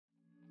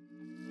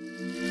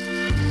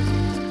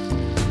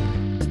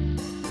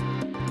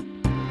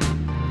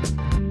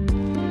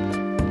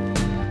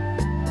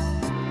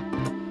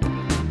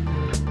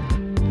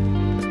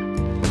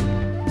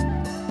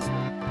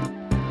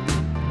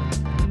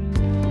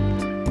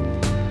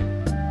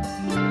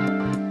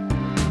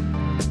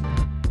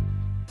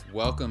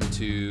welcome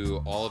to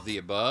All of the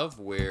Above,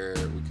 where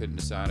we couldn't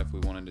decide if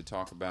we wanted to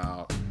talk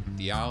about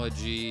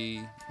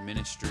theology,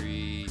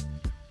 ministry,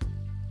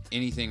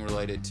 anything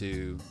related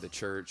to the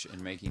church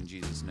and making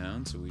Jesus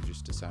known. So we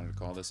just decided to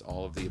call this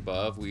All of the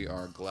Above. We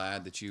are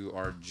glad that you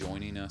are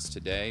joining us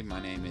today.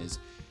 My name is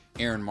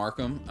Aaron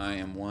Markham. I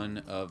am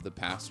one of the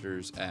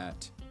pastors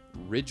at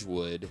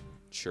Ridgewood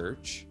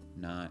Church,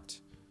 not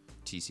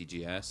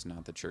TCGS,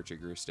 not the Church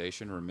at Greer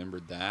Station.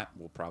 Remembered that.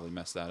 We'll probably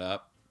mess that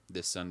up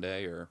this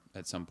Sunday or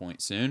at some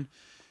point soon.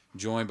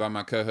 Joined by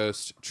my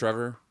co-host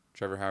Trevor.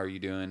 Trevor, how are you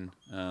doing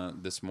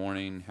this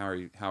morning?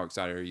 How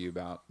excited are you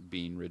about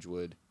being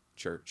Ridgewood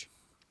Church?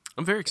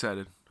 I'm very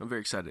excited.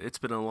 It's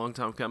been a long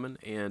time coming,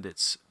 and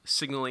it's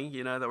signaling,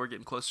 that we're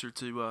getting closer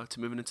to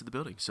moving into the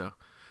building. So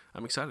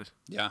I'm excited.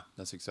 Yeah,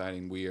 that's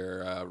exciting. We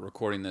are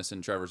recording this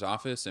in Trevor's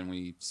office, and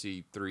we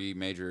see 3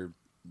 major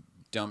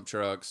dump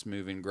trucks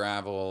moving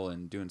gravel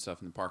and doing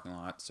stuff in the parking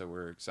lot. So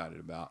we're excited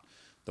about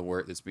the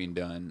work that's being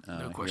done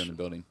here in the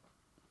building.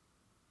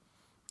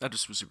 I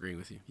just was agreeing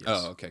with you. Yes.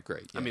 Oh, okay,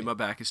 great. Yeah, I mean, my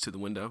back is to the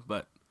window,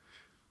 but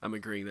I'm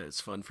agreeing that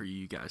it's fun for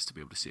you guys to be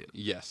able to see it.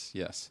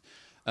 Yes.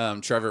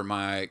 Trevor,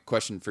 my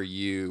question for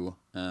you,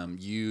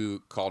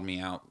 you called me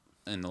out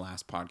in the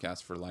last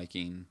podcast for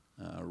liking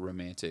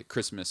romantic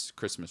Christmas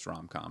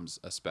rom-coms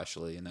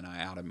especially, and then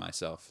I outed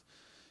myself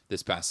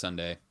this past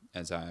Sunday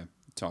as I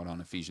taught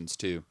on Ephesians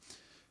 2.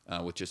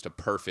 With just a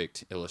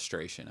perfect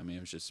illustration. I mean, it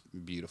was just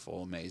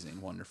beautiful,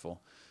 amazing, wonderful.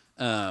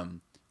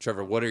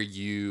 Trevor, what are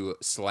you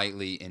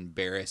slightly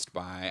embarrassed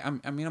by?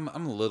 I'm a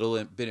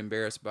little bit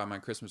embarrassed by my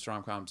Christmas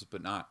rom-coms,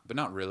 but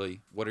not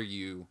really. What are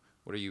you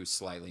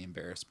slightly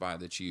embarrassed by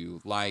that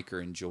you like or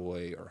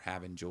enjoy or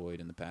have enjoyed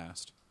in the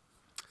past?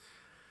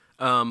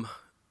 I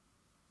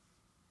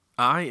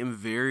am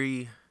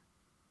very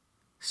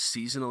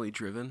seasonally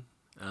driven.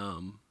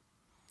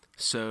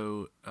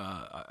 So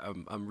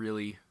I'm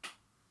really.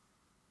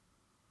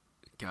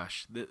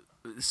 Gosh,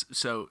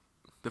 so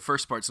the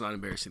first part's not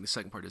embarrassing. The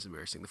second part is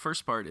embarrassing. The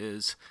first part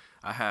is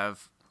I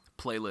have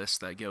playlists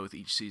that go with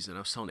each season.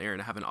 I was telling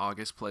Aaron I have an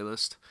August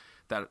playlist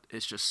that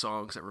is just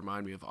songs that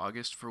remind me of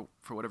August for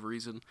whatever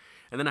reason.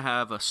 And then I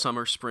have a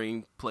summer,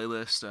 spring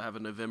playlist. I have a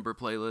November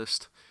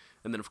playlist.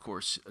 And then, of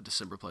course, a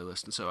December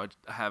playlist. And so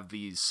I have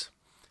these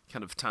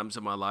kind of times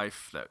of my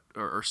life that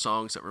or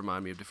songs that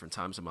remind me of different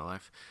times of my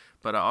life.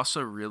 But I also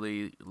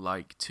really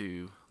like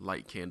to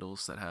light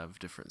candles that have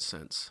different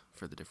scents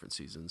for the different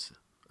seasons.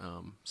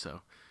 So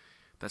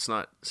that's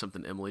not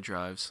something Emily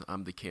drives.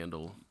 I'm the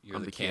candle.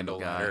 I'm the candle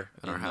guy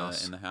in our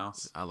house. In the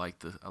house. I like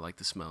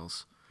the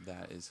smells.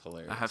 That is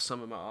hilarious. I have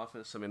some in my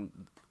office. I mean,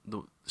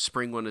 the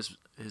spring one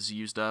is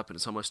used up, and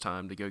it's almost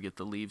time to go get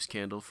the leaves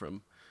candle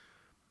from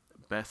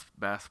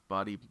Bath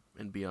Body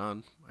and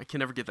Beyond. I can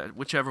never get that.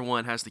 Whichever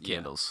one has the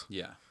candles.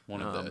 Yeah,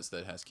 one of those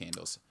that has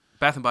candles.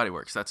 Bath and Body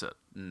Works. That's it.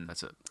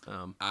 That's it.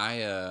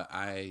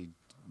 I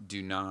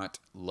do not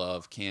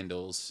love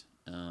candles.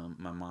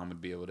 My mom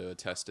would be able to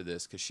attest to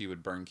this because she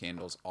would burn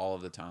candles all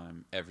of the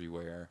time,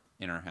 everywhere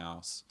in our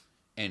house.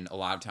 And a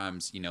lot of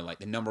times, like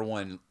the number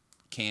one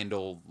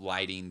candle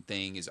lighting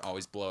thing is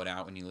always blow it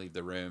out when you leave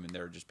the room, and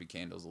there would just be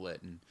candles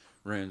lit in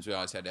rooms. We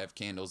always had to have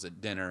candles at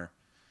dinner,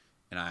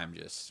 and I'm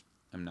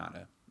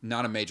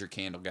not a major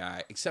candle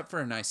guy, except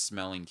for a nice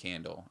smelling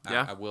candle.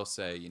 Yeah. I will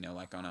say,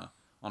 like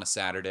on a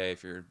Saturday,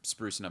 if you're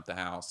sprucing up the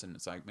house and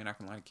it's like, man, I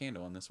can light a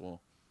candle and this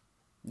will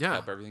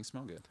help everything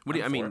smell good. What do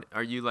you? I mean,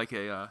 are you like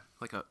a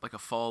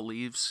fall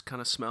leaves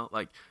kind of smell?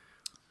 Like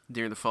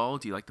during the fall,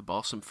 do you like the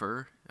balsam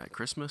fir at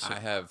Christmas? I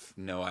have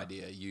no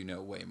idea.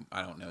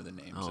 I don't know the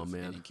names of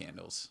any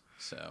candles.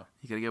 So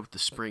you gotta go with the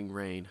spring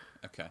rain.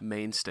 Okay.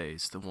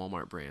 Mainstays, the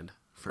Walmart brand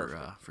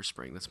for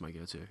spring. That's my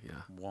go-to.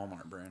 Yeah.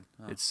 Walmart brand.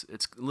 Oh. It's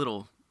a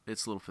little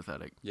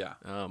pathetic. Yeah.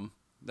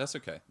 That's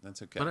okay.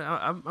 But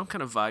I'm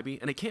kind of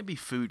vibey, and it can't be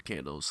food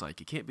candles.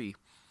 Like it can't be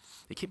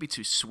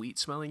too sweet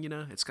smelling.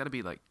 It's got to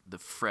be like the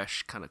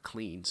fresh kind of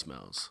clean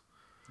smells.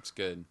 It's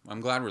good.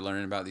 I'm glad we're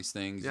learning about these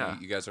things. Yeah.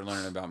 You guys are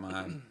learning about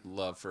my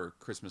love for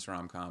Christmas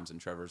rom-coms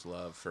and Trevor's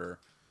love for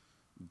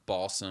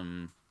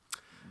balsam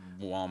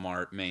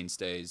Walmart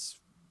Mainstays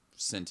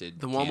scented.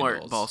 The Walmart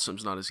candles.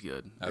 Balsam's not as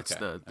good. Okay. It's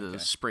the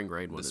Spring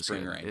Rain one. The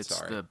Spring Rain. It's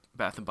sorry. the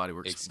Bath and Body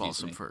Works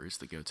Balsam Fir is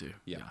the go-to.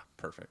 Yeah.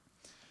 Perfect.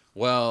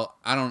 Well,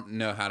 I don't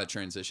know how to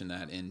transition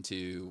that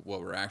into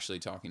what we're actually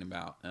talking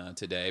about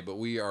today, but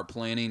we are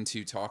planning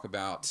to talk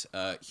about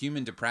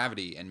human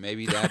depravity, and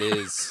maybe that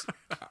is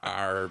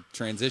our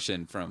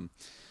transition from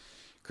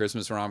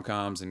Christmas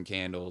rom-coms and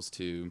candles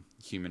to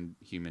human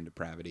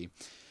depravity.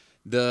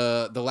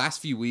 The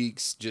last few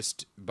weeks,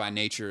 just by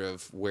nature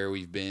of where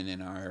we've been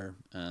in our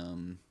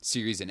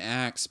series in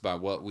Acts, by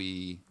what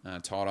we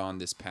taught on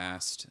this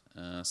past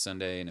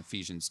Sunday in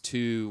Ephesians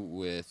 2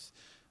 with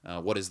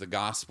what is the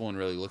gospel, and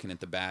really looking at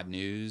the bad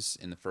news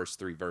in the first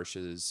 3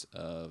 verses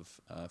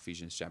of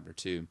Ephesians chapter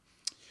 2.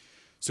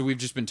 So we've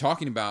just been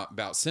talking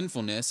about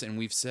sinfulness, and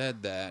we've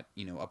said that,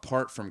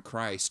 apart from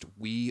Christ,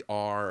 we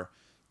are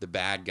the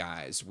bad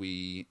guys.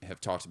 We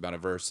have talked about a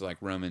verse like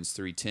Romans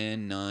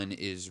 3:10, none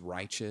is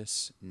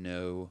righteous,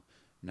 no,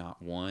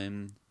 not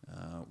one.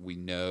 We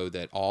know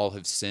that all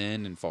have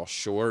sinned and fall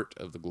short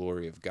of the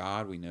glory of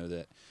God. We know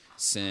that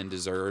sin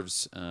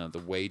deserves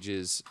the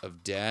wages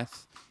of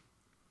death.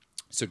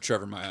 So,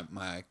 Trevor,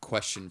 my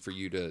question for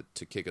you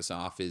to kick us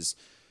off is,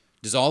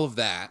 does all of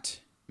that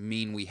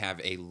mean we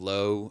have a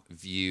low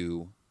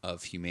view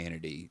of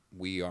humanity?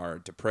 We are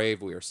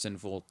depraved. We are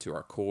sinful to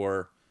our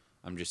core.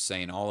 I'm just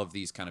saying all of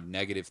these kind of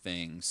negative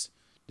things.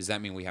 Does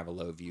that mean we have a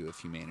low view of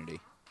humanity?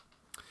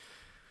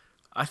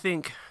 I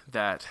think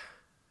that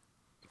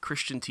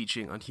Christian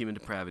teaching on human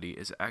depravity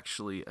is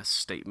actually a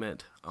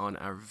statement on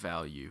our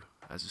value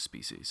as a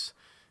species.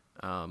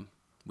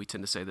 We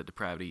tend to say that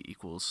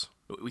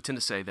we tend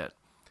to say that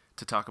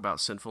to talk about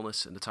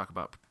sinfulness and to talk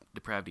about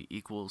depravity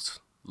equals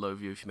low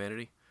view of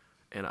humanity.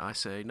 And I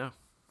say no.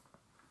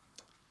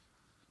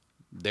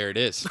 There it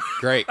is.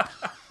 Great.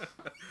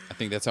 I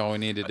think that's all we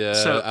needed to.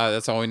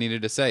 That's all we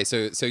needed to say.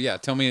 So yeah.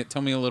 Tell me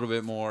a little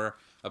bit more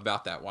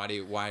about that. Why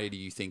do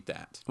you think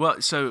that?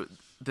 Well, so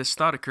this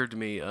thought occurred to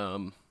me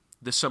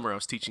this summer. I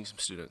was teaching some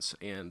students,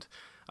 and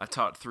I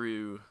taught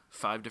through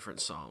 5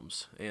 different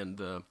psalms. And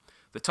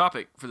the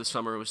topic for the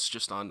summer was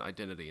just on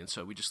identity, and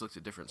so we just looked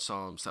at different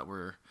psalms that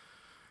were,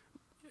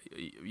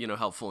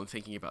 helpful in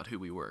thinking about who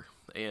we were.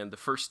 And the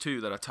first 2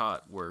 that I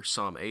taught were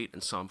Psalm 8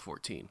 and Psalm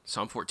 14.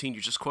 Psalm 14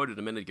 you just quoted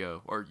a minute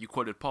ago, or you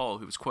quoted Paul,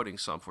 who was quoting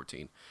Psalm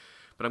 14.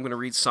 But I'm going to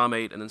read Psalm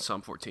 8 and then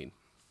Psalm 14.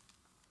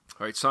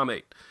 All right, Psalm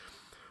 8.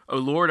 O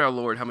Lord, our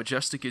Lord, how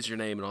majestic is your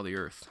name in all the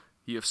earth.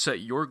 You have set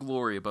your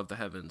glory above the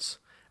heavens.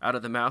 Out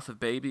of the mouth of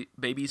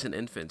babies and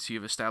infants you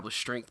have established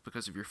strength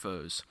because of your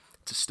foes,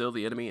 to still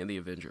the enemy and the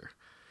avenger.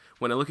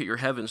 When I look at your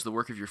heavens, the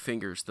work of your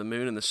fingers, the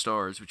moon and the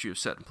stars which you have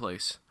set in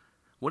place.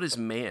 What is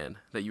man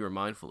that you are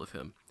mindful of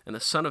him, and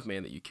the son of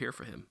man that you care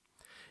for him?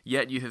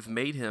 Yet you have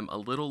made him a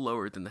little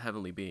lower than the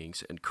heavenly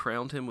beings, and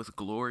crowned him with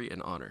glory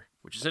and honor.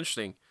 Which is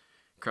interesting.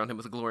 Crowned him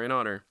with glory and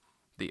honor.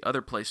 The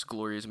other place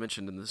glory is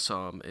mentioned in the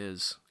psalm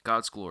is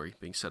God's glory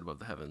being set above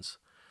the heavens.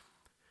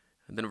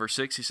 And then in verse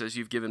 6 he says,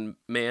 you've given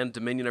man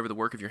dominion over the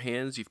work of your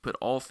hands. You've put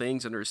all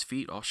things under his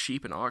feet, all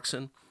sheep and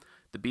oxen,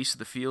 the beasts of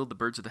the field, the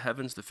birds of the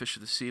heavens, the fish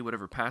of the sea,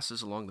 whatever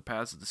passes along the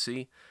paths of the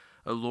sea.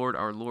 O Lord,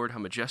 our Lord, how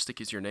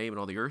majestic is your name in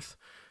all the earth.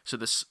 So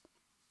the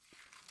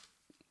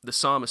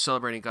psalm is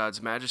celebrating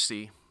God's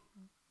majesty,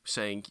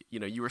 saying,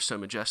 you are so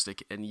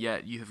majestic, and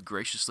yet you have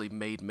graciously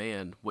made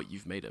man what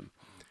you've made him.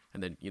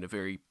 And then,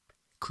 very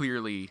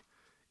clearly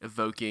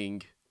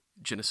evoking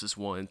Genesis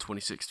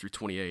 1:26 through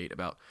 28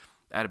 about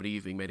Adam and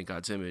Eve being made in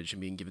God's image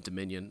and being given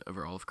dominion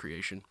over all of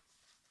creation.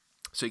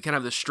 So you kind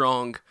of have this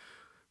strong,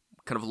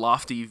 kind of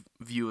lofty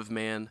view of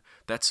man.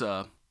 That's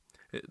the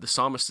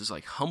psalmist is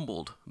like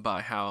humbled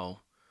by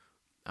how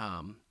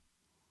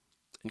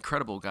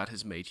incredible God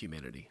has made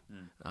humanity.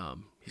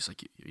 He's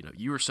like,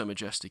 you are so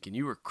majestic and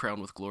you are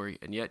crowned with glory,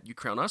 and yet you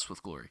crown us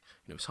with glory.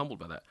 He's humbled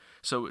by that.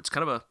 So it's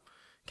kind of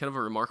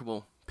a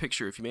remarkable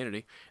picture of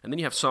humanity. And then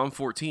you have Psalm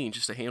 14,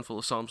 just a handful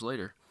of psalms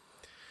later,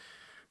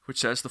 which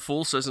says, the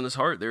fool says in his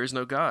heart, there is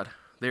no God.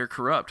 They are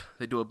corrupt.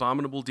 They do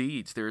abominable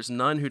deeds. There is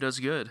none who does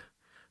good.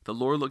 The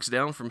Lord looks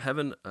down from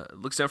heaven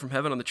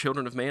on the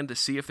children of man to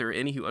see if there are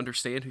any who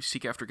understand, who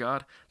seek after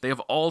God. They have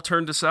all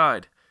turned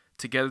aside.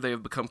 Together they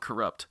have become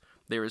corrupt.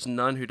 There is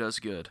none who does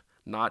good,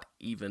 not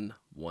even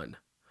one.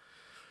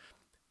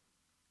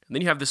 And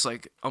then you have this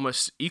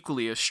almost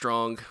equally as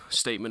strong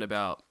statement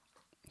about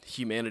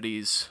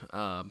humanity's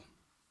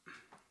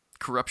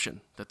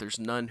corruption, that there's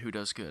none who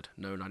does good,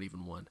 no, not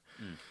even one.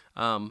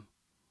 And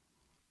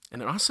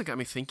it also got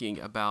me thinking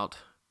about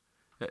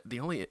the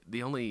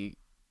only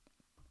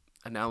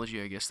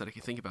analogy I guess that I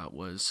could think about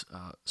was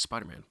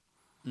Spider-Man.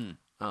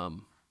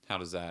 How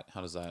does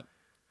that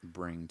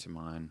bring to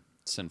mind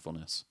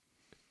sinfulness?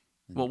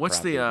 Well, what's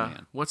the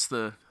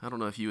I don't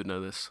know if you would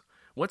know this.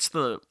 What's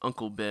the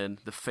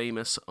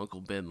famous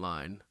Uncle Ben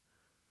line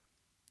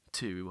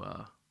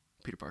to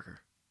Peter Parker?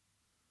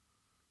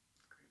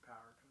 Great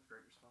power comes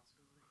great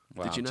responsibility.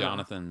 Wow, Did you know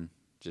Jonathan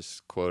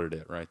just quoted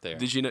it right there.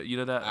 Did you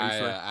know that?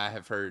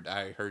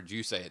 I heard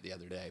you say it the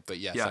other day, but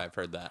yes, Yeah. I've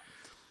heard that.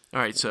 All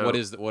right, so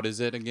what is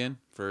it again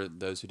for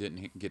those who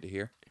didn't get to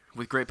hear?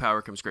 With great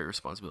power comes great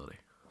responsibility.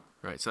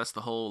 Right, so that's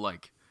the whole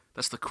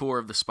that's the core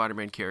of the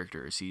Spider-Man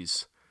character. Is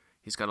he's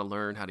got to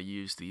learn how to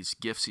use these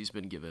gifts he's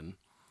been given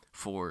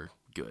for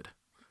good.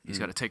 He's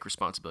got to take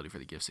responsibility for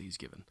the gifts that he's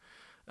given.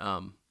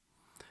 The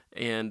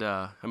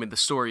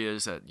story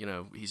is that,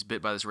 he's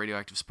bit by this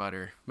radioactive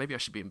spider. Maybe I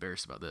should be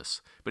embarrassed about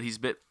this, but he's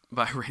bit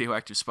by a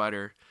radioactive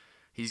spider.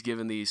 He's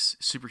given these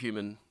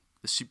superhuman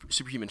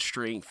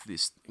strength,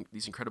 these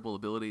incredible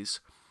abilities,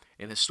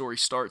 and his story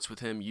starts with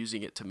him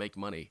using it to make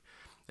money.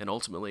 And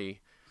ultimately,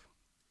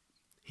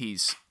 he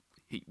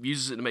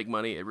uses it to make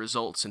money. It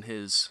results in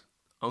his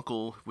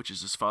uncle, which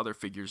is his father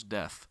figure's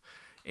death.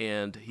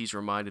 And he's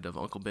reminded of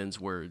Uncle Ben's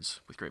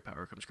words, with great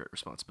power comes great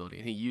responsibility.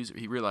 And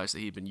he realized that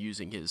he'd been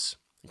using his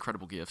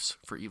incredible gifts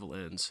for evil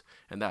ends.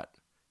 And that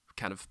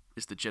kind of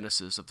is the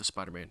genesis of the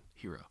Spider-Man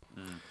hero.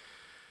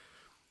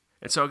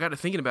 And so I got to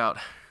thinking about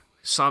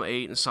Psalm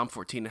 8 and Psalm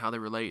 14 and how they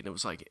relate. And it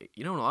was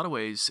in a lot of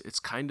ways, it's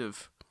kind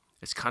of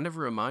a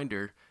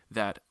reminder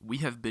that we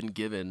have been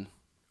given,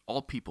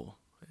 all people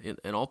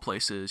in all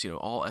places,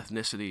 all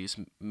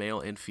ethnicities,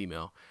 male and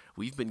female,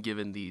 we've been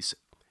given these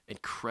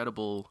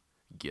incredible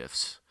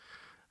gifts.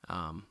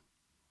 And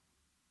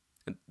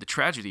the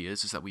tragedy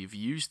is that we've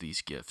used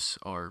these gifts,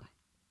 our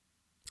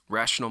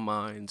rational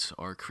minds,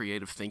 our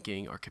creative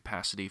thinking, our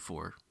capacity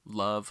for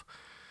love.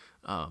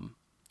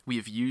 We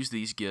have used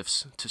these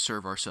gifts to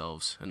serve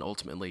ourselves and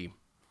ultimately,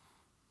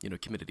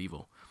 committed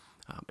evil.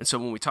 And so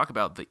when we talk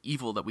about the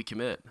evil that we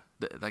commit,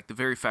 the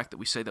very fact that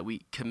we say that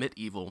we commit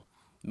evil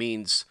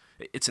means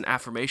it's an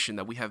affirmation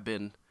that we have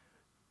been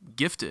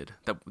gifted,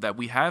 that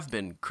we have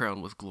been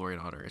crowned with glory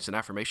and honor. It's an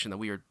affirmation that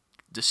we are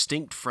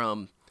distinct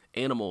from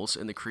animals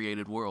in the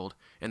created world,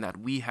 and that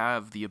we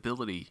have the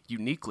ability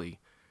uniquely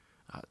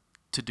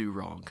to do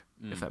wrong,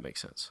 if that makes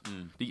sense.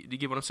 Do you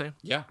get what I'm saying?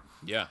 Yeah.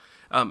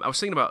 I was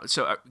thinking about,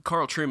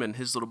 Carl Trueman,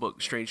 his little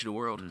book, Strange New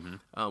World,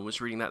 was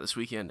reading that this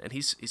weekend, and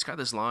he's got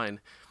this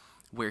line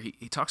where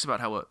he talks about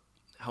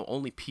how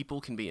only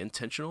people can be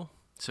intentional.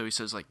 So he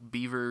says, like,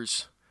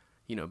 beavers,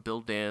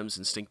 build dams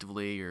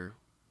instinctively, or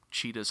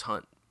cheetahs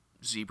hunt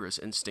zebras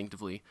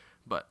instinctively.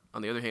 But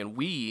on the other hand,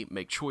 we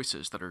make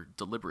choices that are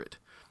deliberate,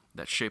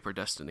 that shape our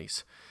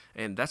destinies.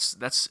 And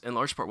that's in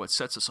large part what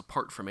sets us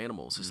apart from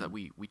animals, is that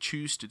we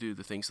choose to do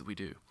the things that we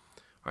do.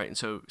 Right? And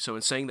so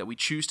in saying that we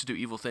choose to do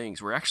evil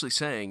things, we're actually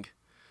saying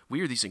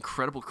we are these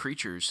incredible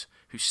creatures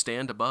who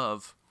stand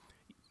above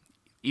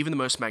even the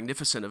most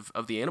magnificent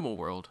of the animal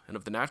world and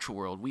of the natural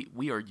world.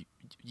 We are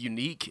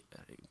unique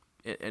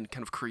and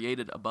kind of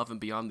created above and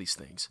beyond these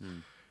things,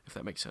 if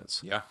that makes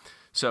sense. Yeah.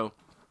 So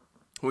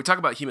when we talk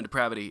about human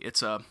depravity,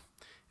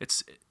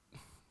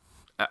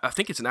 I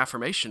think it's an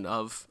affirmation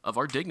of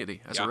our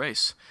dignity as a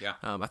race. Yeah.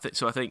 I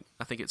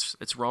think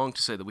it's wrong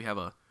to say that we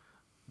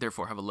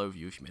therefore have a low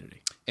view of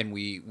humanity. And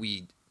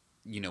we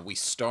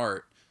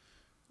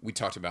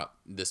talked about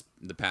this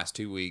the past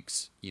 2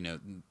 weeks,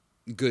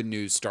 good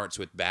news starts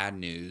with bad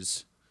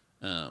news.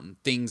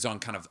 Things on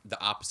kind of the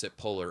opposite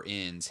polar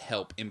ends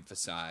help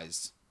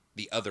emphasize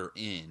the other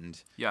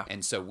end. Yeah.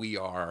 And so we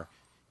are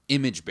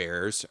image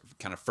bearers,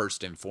 kind of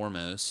first and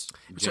foremost.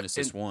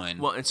 Genesis 1.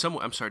 Well, and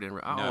I'm sorry to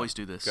interrupt. I always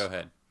do this. Go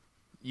ahead.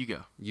 You go.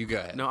 You go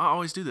ahead. No, I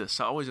always do this.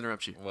 I always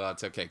interrupt you. Well,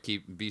 it's okay.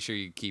 Be sure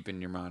you keep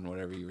in your mind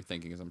whatever you were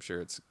thinking, because I'm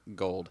sure it's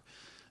gold.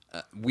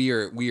 We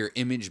are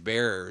image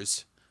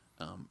bearers,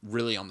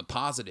 really on the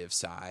positive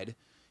side,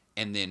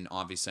 and then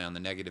obviously on the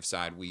negative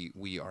side,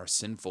 we are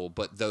sinful.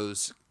 But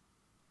those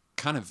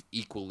kind of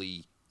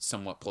equally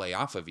somewhat play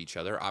off of each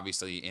other.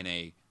 Obviously, in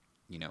a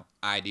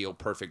ideal,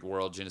 perfect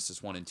world,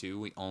 Genesis 1 and 2,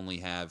 we only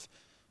have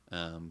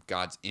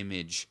God's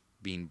image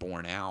being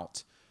borne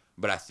out.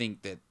 But I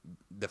think that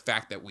the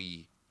fact that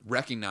we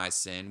recognize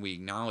sin, we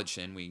acknowledge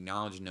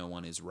no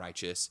one is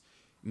righteous,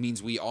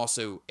 means we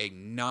also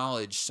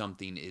acknowledge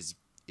something is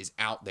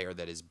out there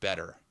that is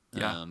better,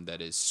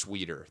 that is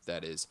sweeter,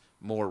 that is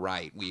more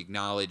right. We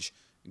acknowledge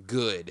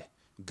good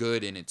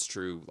in its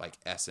true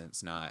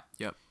essence, not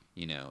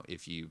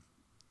if you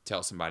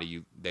tell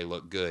somebody they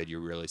look good, you're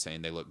really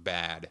saying they look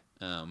bad.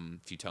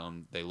 If you tell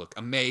them they look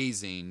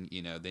amazing,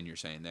 then you're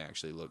saying they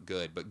actually look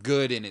good. But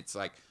good in its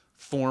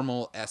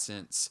formal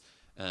essence,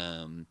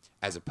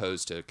 as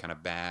opposed to kind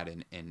of bad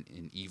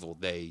and evil,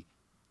 they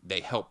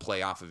help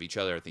play off of each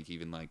other. I think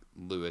even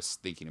Lewis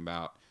thinking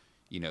about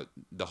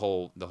the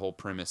whole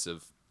premise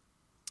of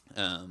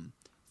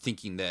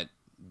thinking that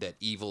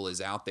evil is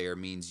out there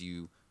means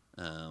you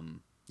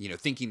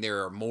thinking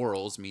there are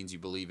morals means you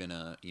believe in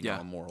a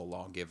moral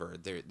lawgiver.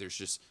 There's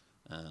just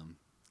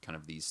kind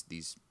of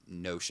these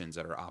notions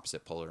that are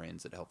opposite polar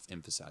ends that help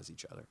emphasize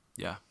each other.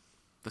 Yeah,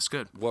 that's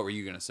good. What were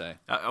you going to say?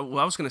 Well,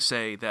 I was going to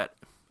say that,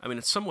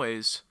 in some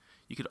ways,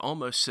 you could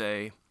almost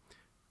say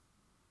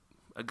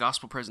a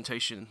gospel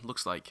presentation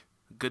looks like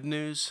good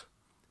news,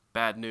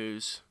 bad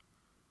news,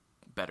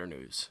 better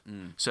news.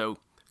 So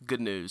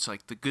good news,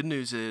 the good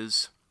news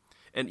is,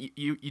 and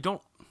you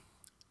don't,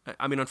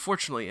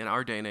 unfortunately, in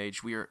our day and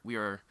age, we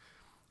are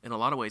in a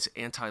lot of ways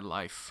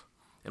anti-life,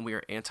 and we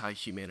are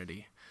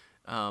anti-humanity.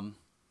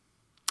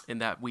 In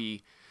that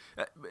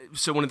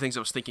so one of the things I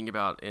was thinking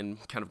about,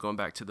 and kind of going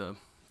back to the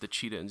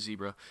cheetah and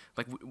zebra,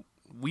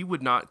 we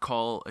would not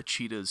call a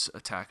cheetah's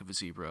attack of a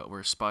zebra or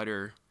a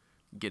spider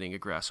getting a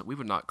grasshopper, we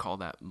would not call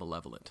that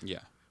malevolent. Yeah.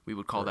 We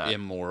would call that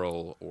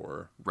immoral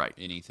or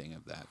anything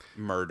of that.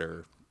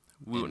 Murder,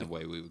 in the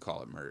way we would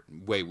call it murder,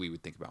 way we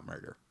would think about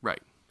murder.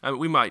 Right.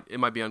 It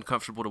might be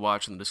uncomfortable to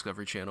watch on the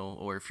Discovery Channel,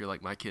 or if you're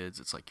like my kids,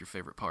 it's your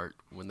favorite part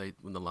when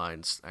the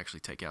lions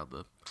actually take out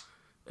the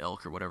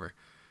elk or whatever.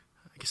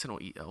 I guess I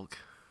don't eat elk.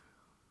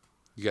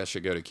 You guys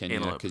should go to Kenya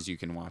because you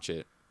can watch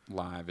it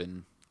live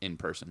and in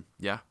person.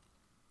 Yeah.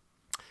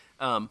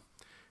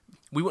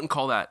 We wouldn't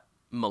call that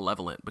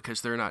malevolent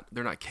because they're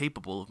not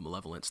capable of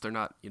malevolence. They're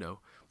not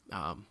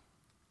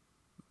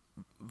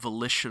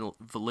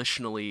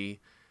volitionally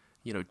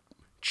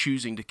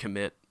choosing to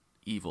commit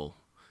evil.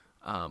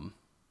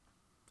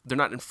 They're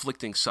not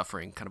inflicting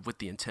suffering kind of with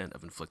the intent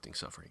of inflicting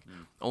suffering.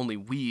 Only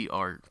we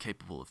are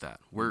capable of that.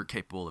 We're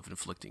capable of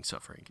inflicting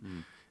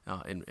suffering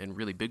in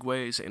really big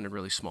ways and in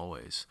really small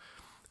ways.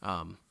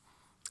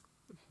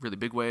 really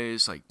big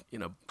ways, like,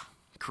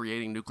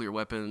 creating nuclear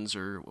weapons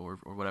or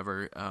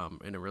whatever,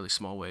 in a really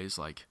small ways,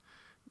 like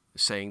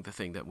saying the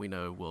thing that we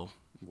know will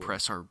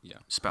press our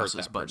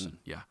spouse's button.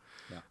 Yeah.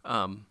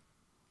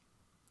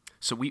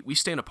 So we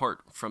stand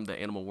apart from the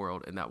animal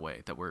world in that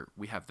way, that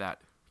we have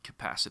that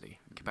capacity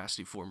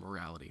for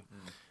morality.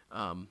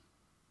 And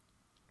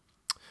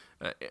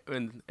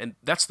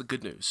that's the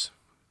good news,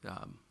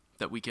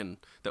 that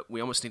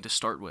we almost need to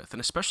start with.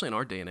 And especially in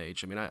our day and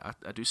age, I mean, I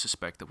do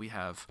suspect that we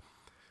have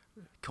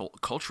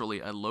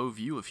culturally a low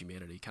view of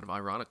humanity, kind of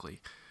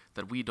ironically,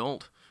 that we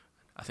don't,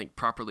 I think,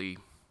 properly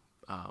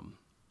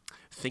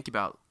think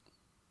about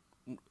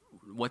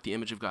what the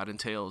image of God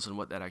entails and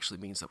what that actually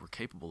means that we're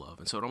capable of.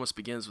 And so it almost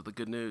begins with the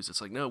good news.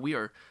 It's like, no, we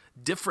are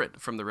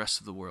different from the rest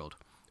of the world.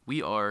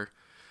 We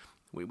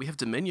have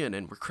dominion,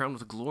 and we're crowned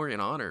with glory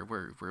and honor.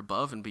 We're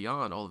above and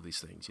beyond all of these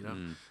things,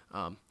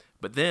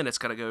 But then it's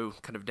got to go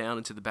kind of down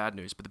into the bad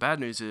news. But the bad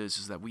news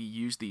is that we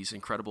use these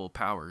incredible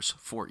powers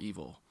for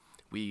evil.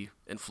 We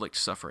inflict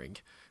suffering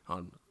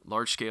on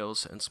large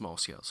scales and small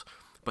scales.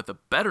 But the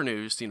better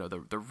news,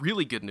 the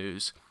really good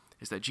news,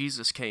 is that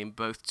Jesus came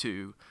both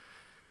to,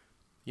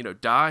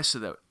 die so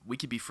that we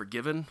could be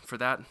forgiven for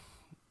that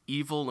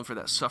evil and for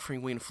that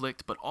suffering we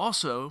inflict, but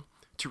also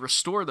to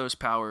restore those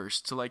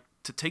powers,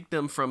 to take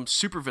them from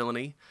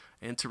supervillainy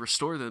and to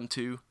restore them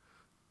to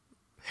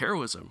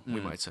heroism,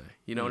 we might say.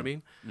 You know what I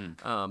mean?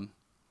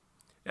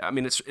 I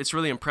mean, it's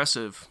really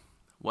impressive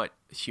what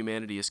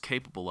humanity is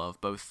capable of,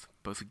 both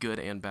good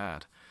and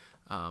bad.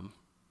 And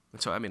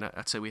so, I mean,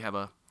 I'd say we have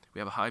a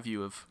high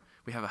view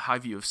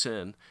of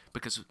sin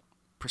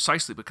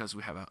precisely because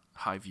we have a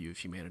high view of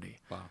humanity.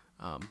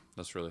 Wow,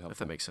 that's really helpful. If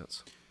that makes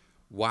sense.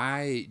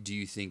 Why do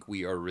you think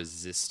we are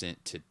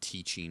resistant to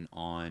teaching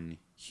on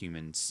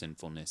human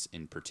sinfulness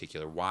in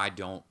particular? Why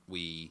don't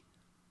we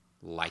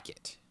like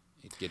it?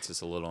 It gets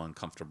us a little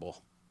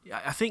uncomfortable. Yeah,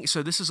 I think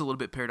so. This is a little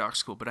bit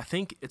paradoxical, but I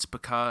think it's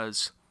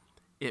because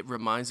it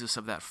reminds us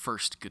of that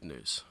first good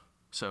news.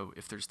 So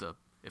if we're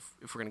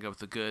going to go with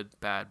the good,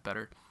 bad,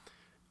 better,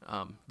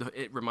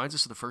 it reminds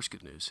us of the first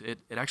good news. It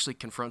actually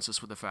confronts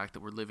us with the fact that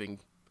we're living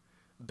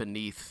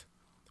beneath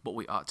what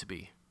we ought to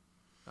be.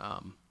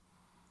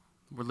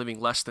 We're living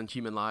less than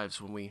human lives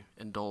when we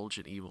indulge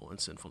in evil and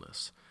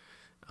sinfulness.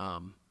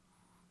 And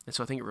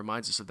so I think it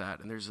reminds us of that.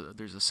 And there's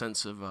a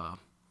sense of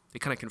it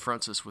kind of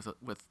confronts us with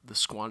the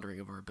squandering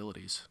of our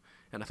abilities,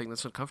 and I think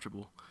that's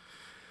uncomfortable.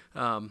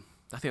 I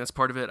think that's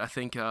part of it. I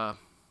think I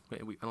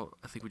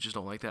think we just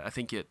don't like that. I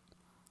think it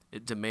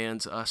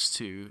demands us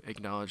to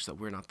acknowledge that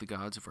we're not the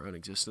gods of our own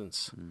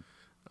existence.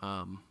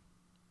 I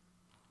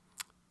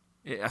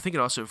think it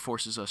also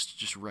forces us to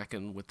just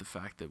reckon with the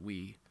fact that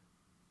we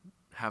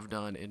have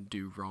done and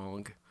do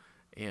wrong,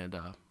 and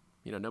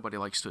nobody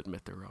likes to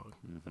admit they're wrong.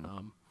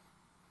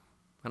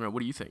 I don't know.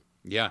 What do you think?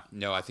 Yeah,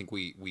 no, I think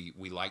we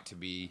like to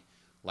be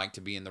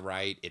in the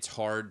right. It's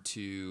hard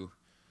to,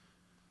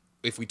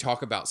 if we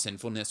talk about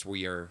sinfulness,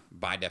 we are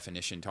by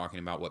definition talking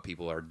about what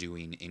people are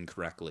doing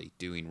incorrectly,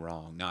 doing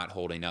wrong, not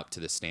holding up to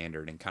the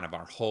standard, and kind of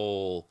our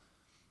whole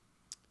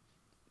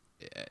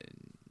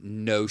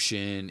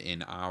notion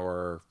in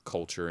our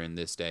culture in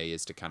this day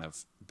is to kind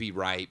of be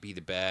right, be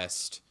the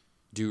best,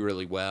 do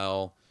really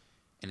well.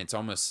 And it's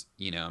almost,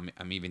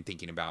 I'm even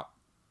thinking about,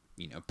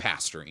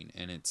 pastoring,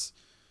 and it's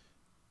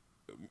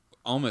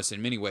almost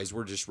in many ways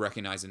we're just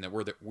recognizing that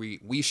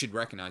we should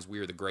recognize we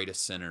are the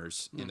greatest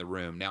sinners in the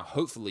room. Now,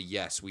 hopefully,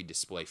 yes, we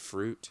display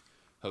fruit.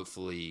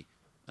 Hopefully,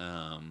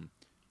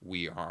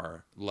 we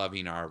are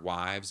loving our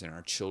wives and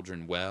our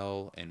children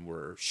well, and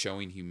we're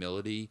showing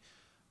humility.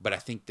 But I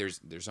think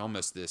there's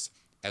almost this,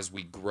 as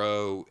we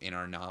grow in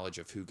our knowledge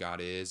of who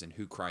God is and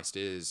who Christ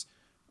is,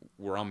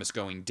 we're almost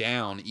going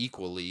down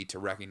equally to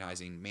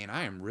recognizing, man,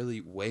 I am really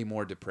way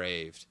more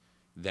depraved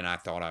than I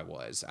thought I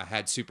was. I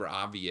had super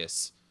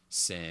obvious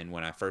sin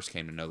when I first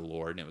came to know the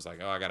Lord, and it was like,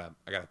 oh, I gotta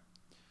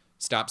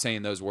stop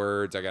saying those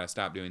words. I gotta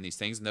stop doing these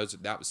things, and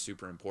that was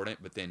super important.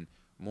 But then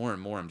more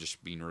and more, I'm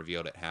just being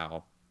revealed at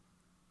how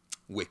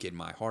wicked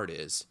my heart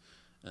is,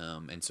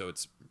 and so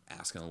it's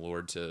asking the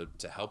Lord to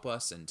help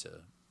us and to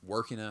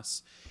work in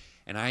us.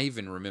 And I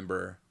even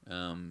remember,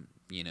 kind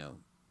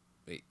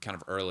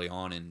of early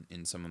on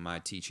in some of my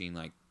teaching,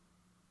 like,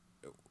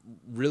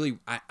 really,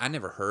 I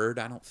never heard,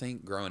 I don't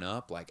think, growing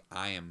up, like,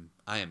 I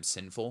am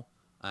sinful.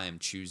 I am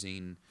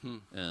choosing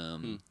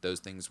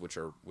those things which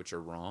are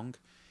wrong,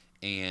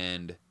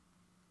 and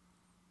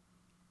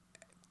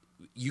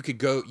you can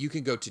go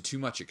to too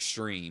much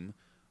extreme,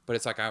 but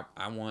it's like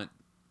I want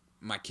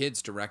my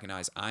kids to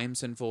recognize I am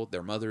sinful,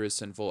 their mother is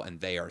sinful, and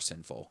they are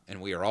sinful,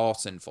 and we are all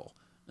sinful.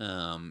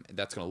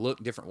 That's going to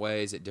look different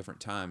ways at different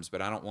times,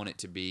 but I don't want it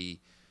to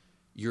be,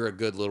 you're a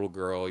good little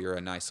girl, you're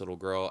a nice little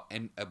girl,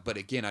 and but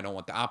again, I don't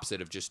want the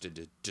opposite of just to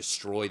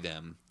destroy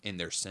them in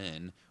their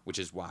sin, which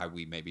is why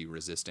we may be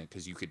resistant,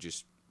 because you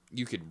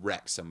could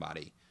wreck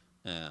somebody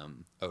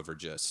over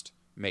just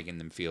making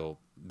them feel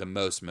the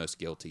most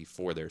guilty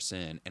for their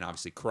sin. And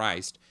obviously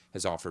Christ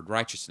has offered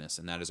righteousness,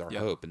 and that is our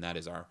hope, and that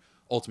is our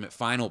ultimate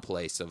final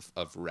place of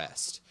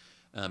rest.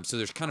 So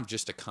there's kind of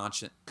just a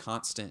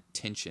constant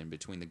tension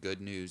between the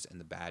good news and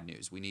the bad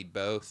news. We need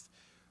both.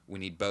 We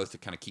need both to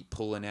kind of keep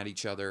pulling at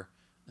each other,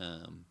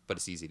 but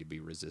it's easy to be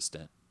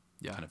resistant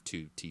kind of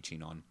to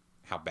teaching on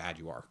how bad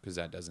you are, because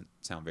that doesn't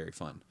sound very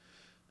fun.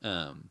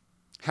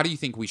 How do you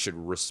think we should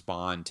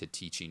respond to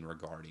teaching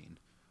regarding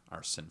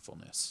our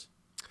sinfulness?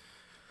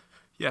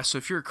 Yeah, so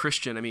if you're a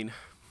Christian, I mean,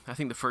 I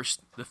think the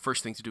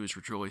first thing to do is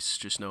rejoice,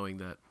 just knowing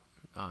that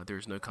there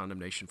is no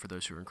condemnation for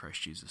those who are in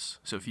Christ Jesus.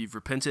 So if you've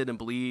repented and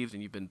believed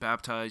and you've been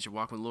baptized, you're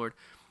walking with the Lord,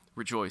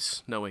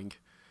 rejoice, knowing,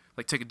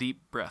 like, take a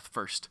deep breath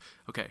first.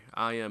 Okay,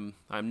 I'm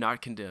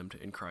not condemned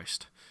in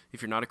Christ.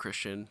 If you're not a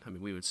Christian, I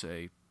mean, we would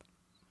say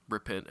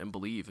repent and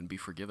believe and be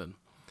forgiven.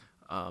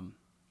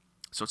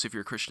 So if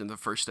you're a Christian, the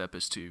first step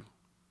is to,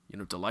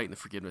 delight in the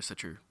forgiveness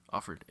that you're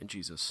offered in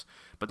Jesus.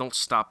 But don't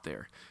stop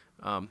there.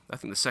 I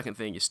think the second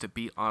thing is to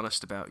be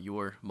honest about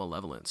your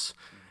malevolence.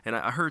 And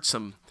I heard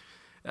some,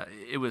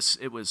 it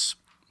was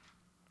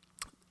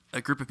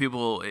a group of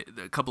people,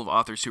 a couple of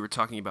authors who were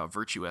talking about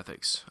virtue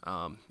ethics.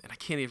 And I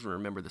can't even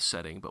remember the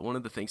setting, but one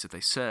of the things that they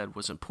said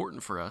was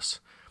important for us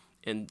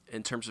in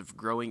terms of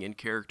growing in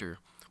character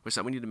was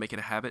that we need to make it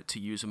a habit to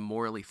use a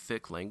morally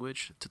thick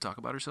language to talk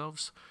about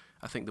ourselves.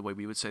 I think the way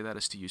we would say that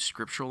is to use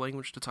scriptural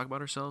language to talk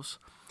about ourselves.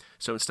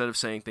 So instead of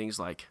saying things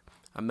like,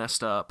 I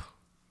messed up,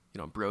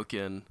 I'm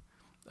broken,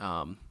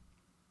 I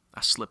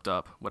slipped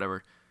up,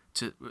 whatever,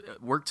 to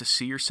work to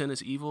see your sin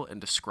as evil and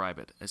describe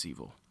it as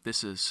evil.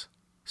 This is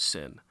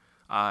sin.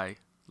 I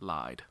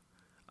lied.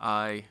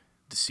 I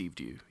deceived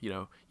you.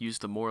 Use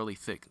the morally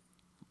thick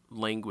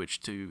language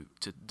to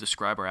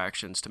describe our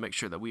actions, to make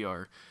sure that we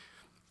are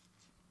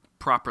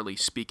properly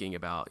speaking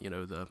about,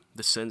 the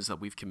sins that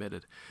we've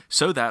committed,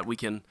 so that we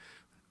can,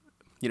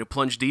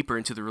 plunge deeper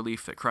into the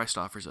relief that Christ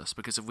offers us.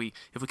 Because if we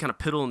kind of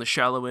piddle in the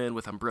shallow end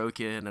with I'm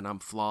broken and I'm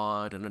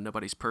flawed and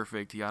nobody's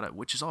perfect,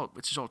 which is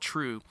all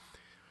true,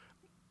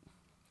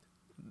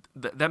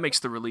 that makes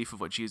the relief of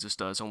what Jesus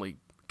does only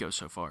go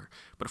so far.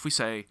 But if we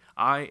say,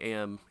 I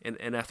am,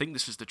 and I think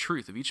this is the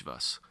truth of each of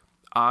us,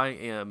 I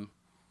am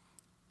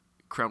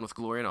crowned with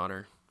glory and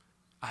honor,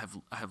 I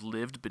have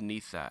lived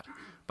beneath that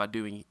by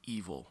doing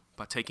evil,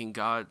 by taking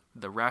God,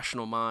 the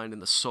rational mind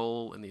and the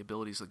soul and the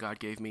abilities that God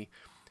gave me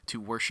to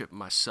worship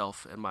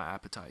myself and my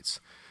appetites.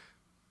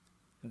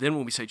 Then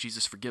when we say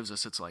Jesus forgives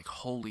us, it's like,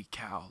 holy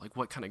cow, like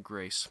what kind of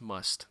grace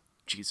must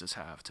Jesus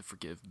have to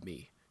forgive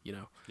me,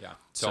 Yeah.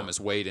 So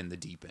almost wade in the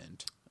deep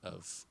end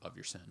of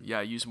your sin.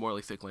 Yeah, use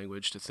morally thick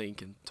language to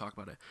think and talk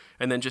about it.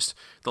 And then just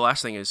the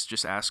last thing is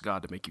just ask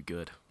God to make you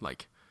good.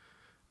 Like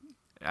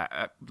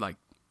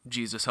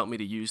Jesus, help me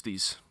to use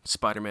these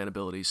Spider-Man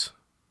abilities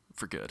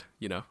for good,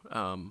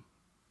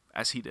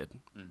 as he did.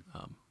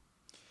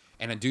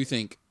 And I do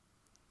think,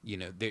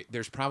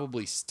 there's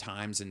probably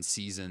times and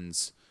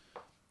seasons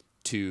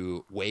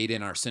to wade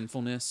in our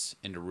sinfulness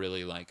and to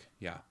really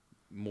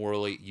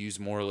use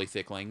morally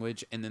thick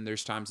language. And then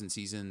there's times and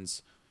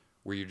seasons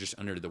where you're just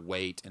under the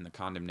weight and the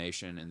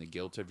condemnation and the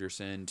guilt of your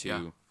sin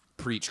to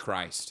preach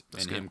Christ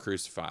and Him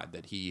crucified,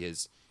 that He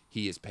has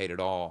paid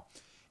it all.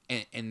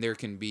 And there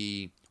can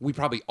be, we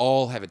probably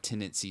all have a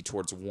tendency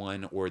towards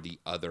one or the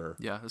other.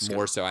 Yeah, that's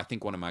more good. so. I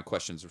think one of my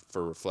questions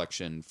for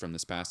reflection from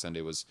this past Sunday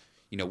was,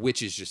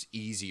 which is just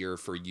easier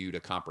for you to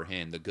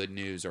comprehend, the good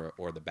news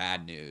or the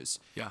bad news?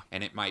 Yeah.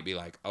 And it might be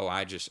like, oh,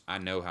 I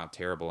know how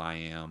terrible I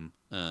am.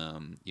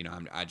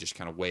 I just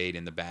kind of wade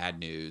in the bad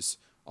news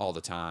all the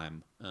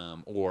time.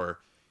 Or,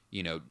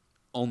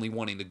 only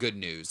wanting the good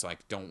news,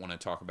 like don't want to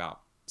talk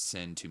about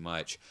sin too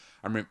much.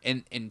 I remember,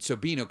 and so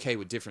being okay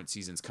with different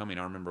seasons coming.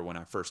 I remember when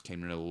I first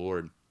came to know the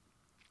Lord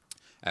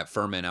at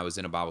Furman, I was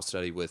in a Bible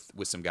study with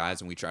some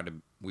guys,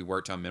 and we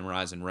worked on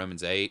memorizing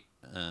Romans 8.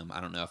 I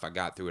don't know if I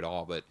got through it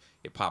all, but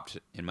it popped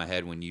in my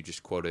head when you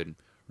just quoted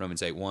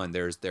Romans 8:1.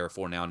 There's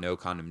therefore now no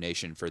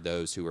condemnation for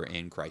those who are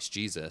in Christ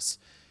Jesus.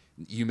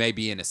 You may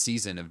be in a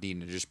season of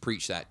needing to just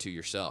preach that to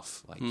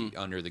yourself, like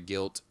under the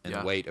guilt and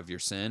the weight of your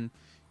sin.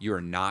 You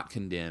are not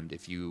condemned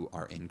if you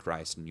are in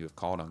Christ and you have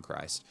called on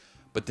Christ.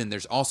 But then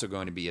there's also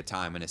going to be a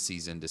time and a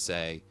season to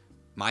say,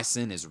 my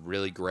sin is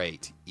really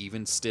great.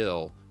 Even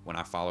still, when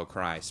I follow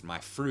Christ, my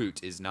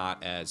fruit is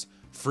not as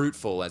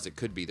fruitful as it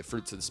could be. The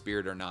fruits of the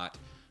Spirit are not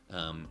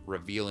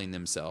revealing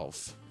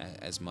themselves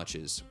as much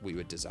as we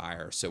would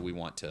desire. So we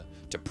want to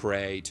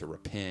pray, to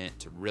repent,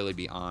 to really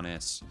be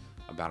honest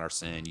about our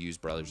sin, use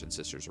brothers and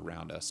sisters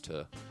around us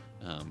to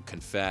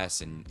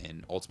confess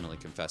and ultimately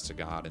confess to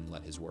God and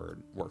let His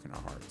word work in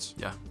our hearts.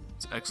 Yeah,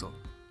 it's excellent.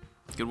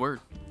 Good word.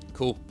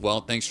 Cool.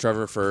 Well, thanks,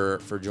 Trevor,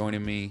 for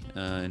joining me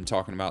and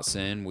talking about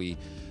sin. We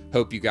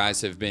hope you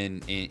guys have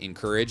been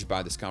encouraged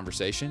by this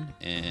conversation,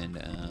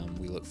 and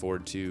we look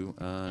forward to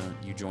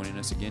you joining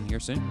us again here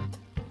soon.